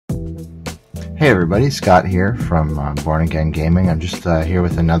Hey everybody, Scott here from Born Again Gaming. I'm just here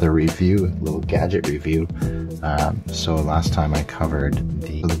with another review, a little gadget review. So last time I covered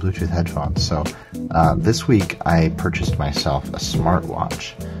the Bluetooth headphones. So this week I purchased myself a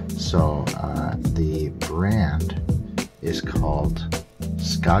smartwatch. So the brand is called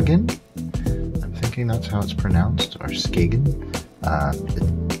Skagen. I'm thinking that's how it's pronounced, or Skagen.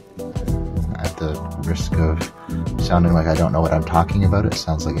 At the risk of sounding like I don't know what I'm talking about, it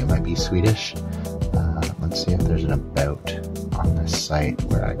sounds like it might be Swedish. Let's see if there's an about on this site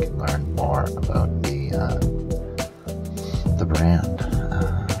where I can learn more about the brand.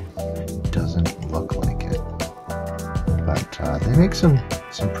 It doesn't look like it, but they make some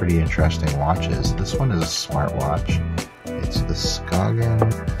pretty interesting watches. This one is a smartwatch. It's the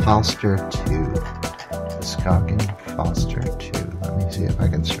Skagen Falster 2. The Skagen Falster 2. Let me see if I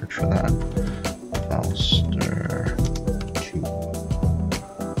can search for that. Falster 2.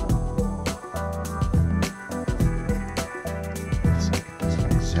 Let's see, it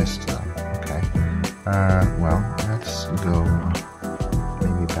doesn't exist though. Okay. Well, let's go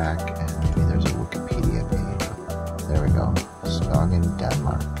maybe back and maybe there's a Wikipedia page. There we go. Skagen,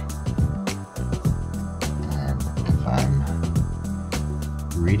 Denmark. And if I'm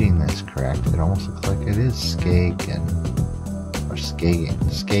reading this correct, it almost looks like it is Skagen. Or Skagen.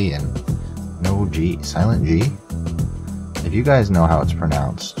 No G, silent G. If you guys know how it's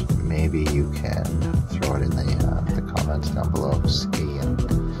pronounced, maybe you can throw it in the comments down below. Skagen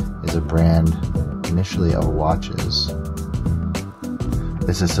is a brand initially of watches.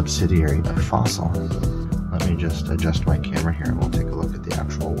 It's a subsidiary of Fossil. Let me just adjust my camera here and we'll take a look at the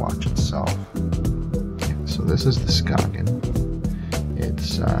actual watch itself. Okay, so this is the Skagen.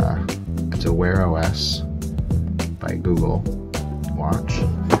 It's a Wear OS by Google watch.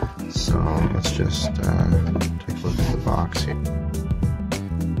 So let's just take a look at the box here.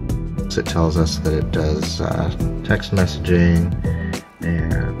 So it tells us that it does text messaging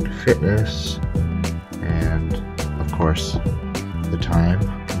and fitness, and of course the time,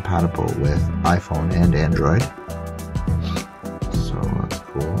 compatible with iPhone and Android. So that's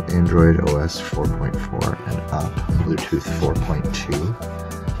cool. Android OS 4.4 and up, Bluetooth 4.2.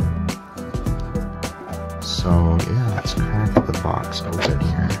 So yeah, let's crack the box open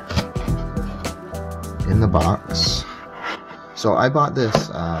here. In the box, so I bought this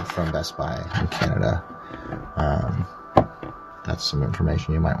from Best Buy in Canada. That's some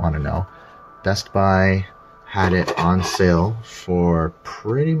information you might want to know. Best Buy had it on sale for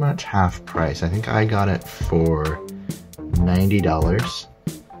pretty much half price. I think I got it for $90,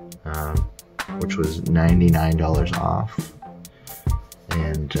 which was $99 off.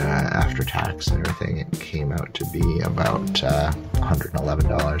 And after tax and everything, it came out to be about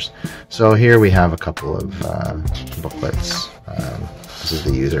 $111. So here we have a couple of booklets. This is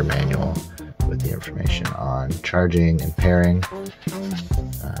the user manual with the information on charging and pairing,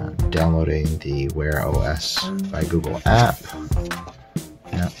 downloading the Wear OS by Google app.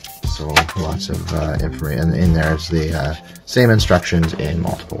 Yeah, so lots of information. And in there's the same instructions in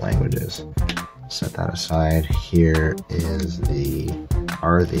multiple languages. Set that aside. Here is the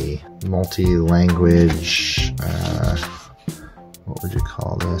multi-language, what would you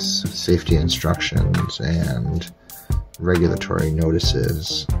call this? Safety instructions and regulatory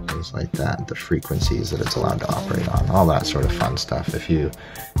notices, things like that, the frequencies that it's allowed to operate on, all that sort of fun stuff. If you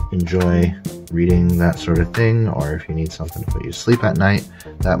enjoy reading that sort of thing, or if you need something to put you to sleep at night,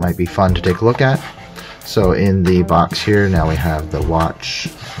 that might be fun to take a look at. So in the box here, now we have the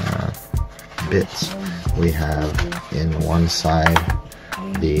watch bits. We have in one side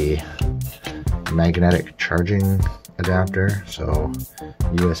the magnetic charging adapter, so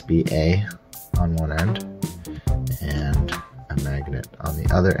USB-A on one end and a magnet on the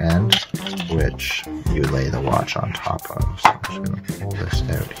other end, which you lay the watch on top of. So I'm just going to pull this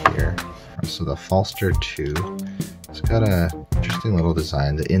out here. So the Falster 2, it's got a interesting little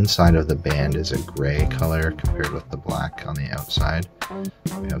design. The inside of the band is a gray color compared with the black on the outside.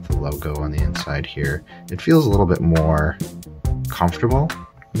 We have the logo on the inside here. It feels a little bit more comfortable,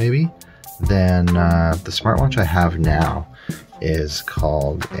 maybe, than the smartwatch I have now. Is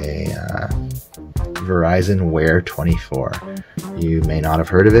called a Verizon Wear 24. You may not have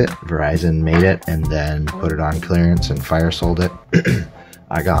heard of it. Verizon made it and then put it on clearance and fire sold it.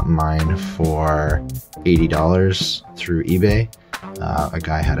 I got mine for $80 through eBay. A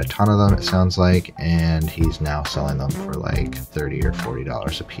guy had a ton of them, it sounds like, and he's now selling them for like $30 or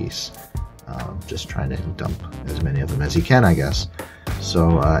 $40 a piece. Just trying to dump as many of them as he can, I guess.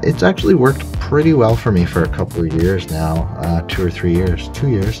 So it's actually worked pretty well for me for a couple of years now, 2 or 3 years, 2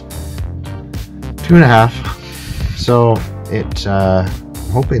 years, 2.5. So it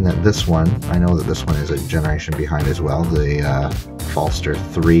hoping that this one, I know that this one is a generation behind as well. The Falster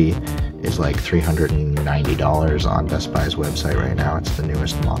 3 is like $390 on Best Buy's website right now. It's the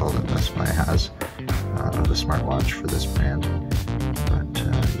newest model that Best Buy has of the smartwatch for this brand. But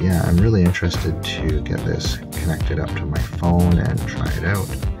yeah, I'm really interested to get this connected up to my phone and try it out.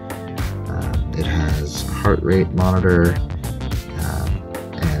 It has a heart rate monitor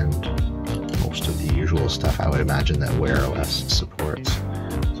and most of the usual stuff I would imagine that Wear OS supports.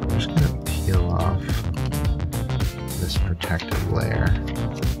 So I'm just going to peel off this protective layer,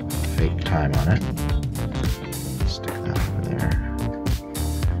 fake time on it, stick that over there,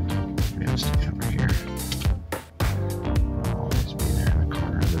 maybe I'll stick it over here. It'll always be there in the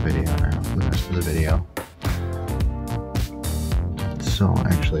corner of the video now for the rest of the video. So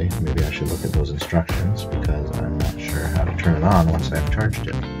actually, maybe I should look at those instructions because I'm not sure how to turn it on once I've charged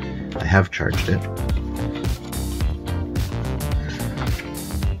it. I have charged it.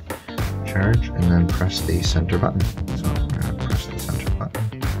 Charge and then press the center button. So I'm going to press the center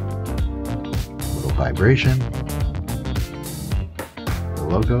button. A little vibration. The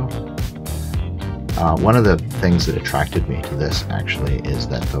logo. One of the things that attracted me to this actually is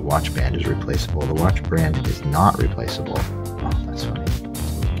that the watch band is replaceable. The watch brand is not replaceable. Oh, that's funny.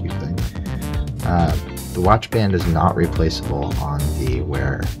 Cute thing. The watch band is not replaceable on the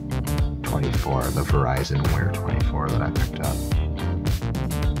Wear 24, the Verizon Wear 24 that I picked up.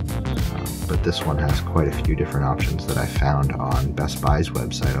 But this one has quite a few different options that I found on Best Buy's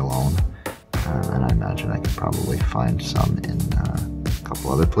website alone. And I imagine I could probably find some in a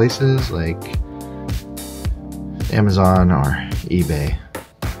couple other places like Amazon or eBay,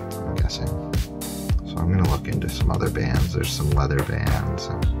 I'm guessing. So I'm going to look into some other bands. There's some leather bands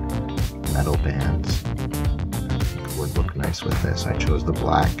and metal bands. I think it would look nice with this. I chose the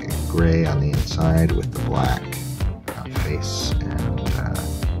black and gray on the inside with the black face and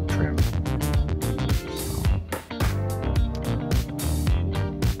trim. So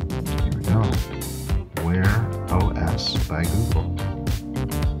here we go. Wear OS by Google. Time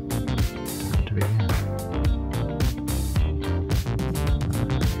to begin.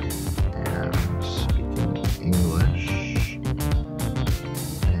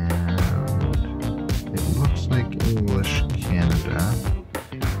 English Canada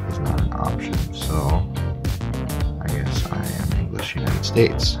is not an option, so I guess I am English United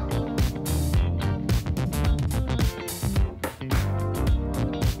States.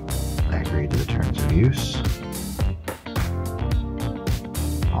 I agree to the terms of use.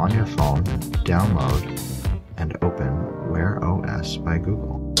 On your phone, download and open Wear OS by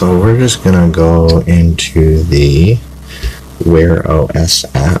Google. So we're just gonna go into the Wear OS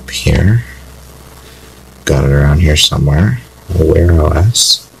app here. Got it around here somewhere, Wear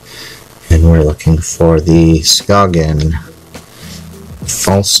OS, and we're looking for the Skagen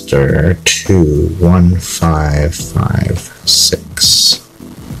Falster 21556.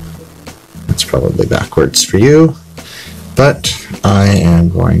 That's probably backwards for you, but I am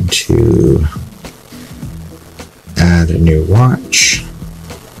going to add a new watch.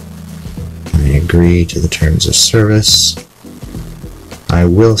 I agree to the terms of service. I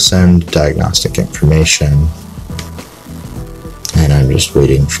will send diagnostic information, and I'm just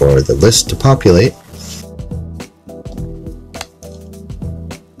waiting for the list to populate.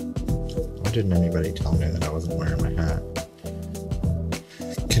 Why didn't anybody tell me that I wasn't wearing my hat?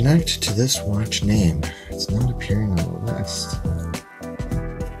 Connect to this watch name. It's not appearing on the list.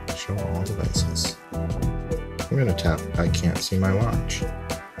 Show all devices. I'm going to tap I can't see my watch,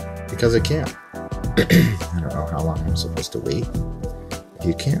 because I can't. I don't know how long I'm supposed to wait. If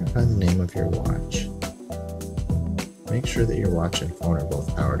you can't find the name of your watch, make sure that your watch and phone are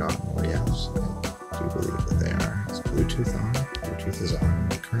both powered on. Well, yes, I do believe that they are. Is Bluetooth on? Bluetooth is on.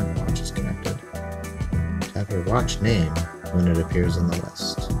 The current watch is connected. Tap your watch name when it appears in the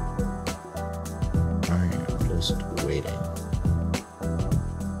list. I am just waiting.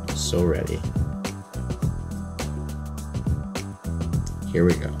 So ready. Here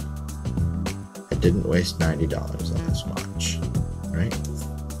we go. I didn't waste $90 on this watch, right?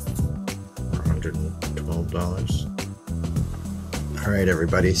 $112. Alright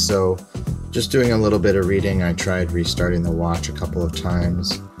everybody, so just doing a little bit of reading. I tried restarting the watch a couple of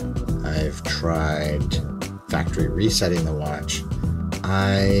times. I've tried factory resetting the watch.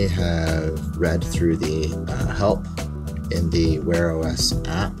 I have read through the help in the Wear OS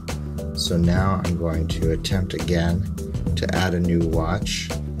app. So now I'm going to attempt again to add a new watch.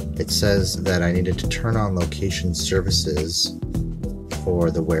 It says that I needed to turn on location services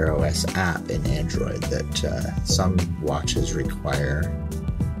for the Wear OS app in Android, that some watches require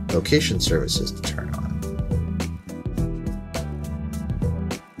location services to turn on.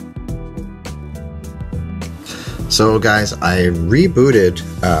 So guys, I rebooted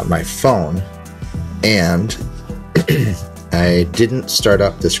my phone, and I didn't start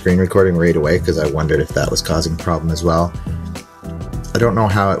up the screen recording right away because I wondered if that was causing a problem as well. I don't know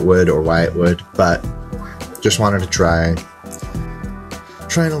how it would or why it would, but just wanted to try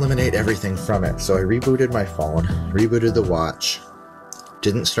and eliminate everything from it. So I rebooted my phone, rebooted the watch,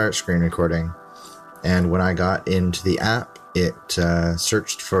 didn't start screen recording, and when I got into the app, it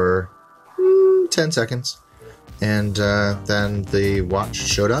searched for 10 seconds, and then the watch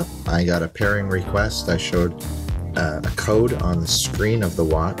showed up. I got a pairing request. I showed a code on the screen of the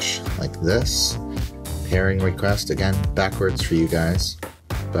watch, like this. Pairing request, again, backwards for you guys,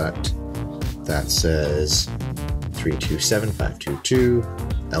 but that says 327522,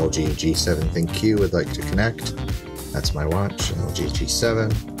 LG G7 ThinQ would like to connect. That's my watch, LG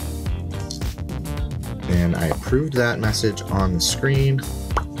G7. And I approved that message on the screen,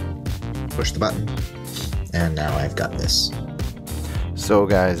 push the button, and now I've got this. So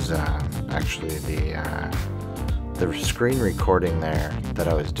guys, actually the screen recording there that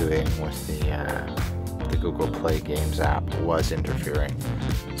I was doing with the Google Play Games app was interfering.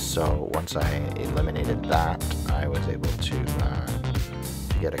 So once I eliminated that, I was able to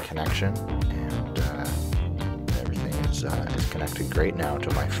get a connection, and everything is connected great now to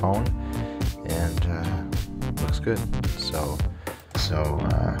my phone, and looks good. So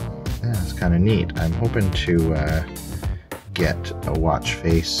yeah, it's kind of neat. I'm hoping to get a watch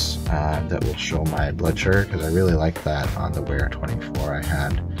face that will show my blood sugar, because I really like that on the Wear 24. I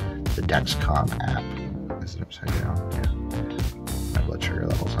had the Dexcom app. Is it upside down? Yeah. My blood sugar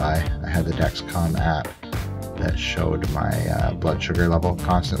level's high. I had the Dexcom app that showed my blood sugar level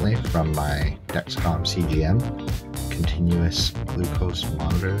constantly from my Dexcom CGM, continuous glucose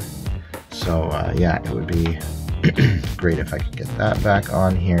monitor. So yeah, it would be great if I could get that back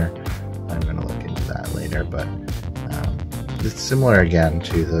on here. I'm going to look into that later, but it's similar again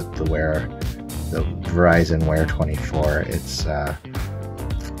to the Verizon Wear 24. It's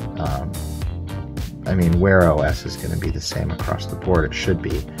I mean, Wear OS is going to be the same across the board. It should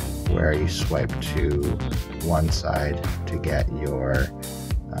be, where you swipe to one side to get your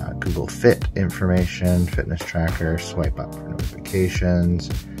Google Fit information, fitness tracker, swipe up for notifications,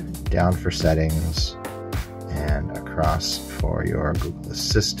 down for settings, and across for your Google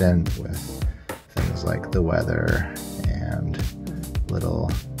Assistant with things like the weather and little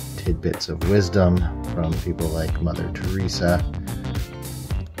tidbits of wisdom from people like Mother Teresa.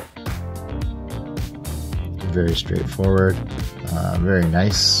 Very straightforward, very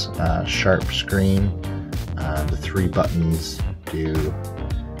nice, sharp screen. The 3 buttons do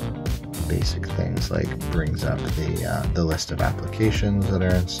basic things like brings up the list of applications that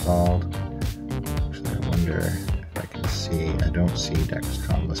are installed. Actually, I wonder if I can see. I don't see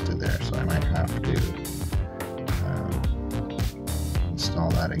Dexcom listed there, so I might have to install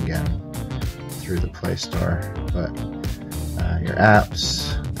that again through the Play Store. But your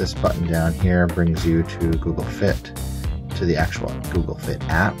apps, this button down here brings you to Google Fit, to the actual Google Fit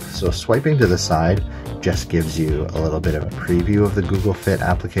app. So swiping to the side just gives you a little bit of a preview of the Google Fit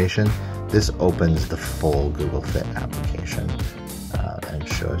application. This opens the full Google Fit application and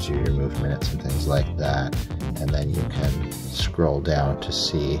shows you your move minutes and things like that. And then you can scroll down to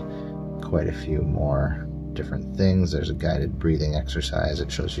see quite a few more different things. There's a guided breathing exercise.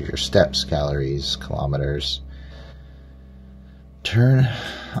 It shows you your steps, calories, kilometers. Turn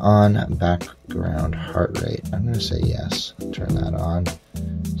on background heart rate. I'm going to say yes. Turn that on.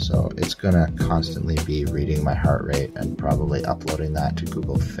 So it's going to constantly be reading my heart rate and probably uploading that to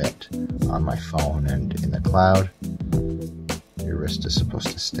Google Fit on my phone and in the cloud. Your wrist is supposed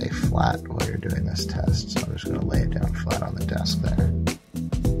to stay flat while you're doing this test, so I'm just going to lay it down flat on the desk there.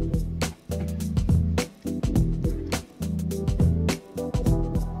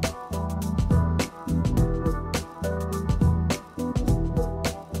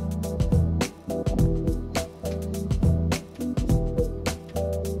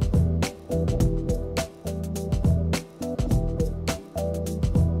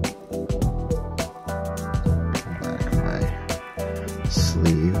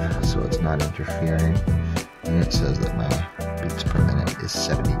 Sleeve so it's not interfering, and it says that my beats per minute is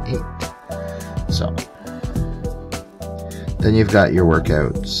 78. So then you've got your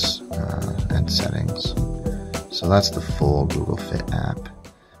workouts and settings. So that's the full Google Fit app.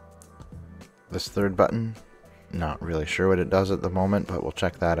 This third button, not really sure what it does at the moment, but we'll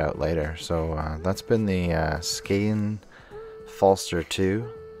check that out later. So that's been the Skagen Falster 2.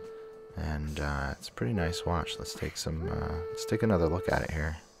 And it's a pretty nice watch. Let's take another look at it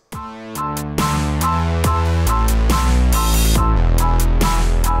here.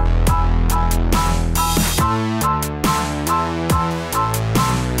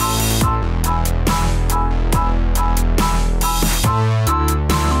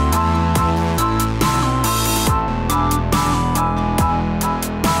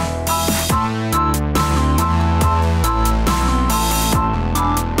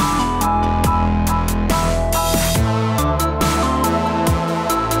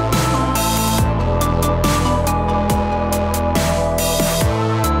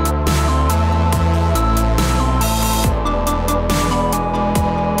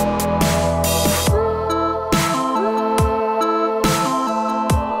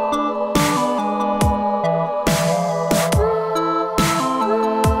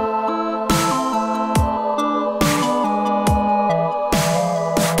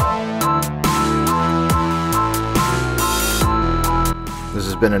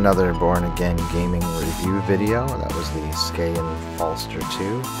 been another Born Again Gaming review video. That was the Skagen Falster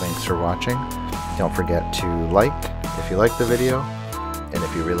 2. Thanks for watching. Don't forget to like if you liked the video, and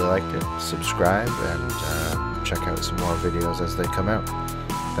if you really liked it, subscribe and check out some more videos as they come out.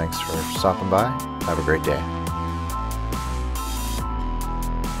 Thanks for stopping by. Have a great day.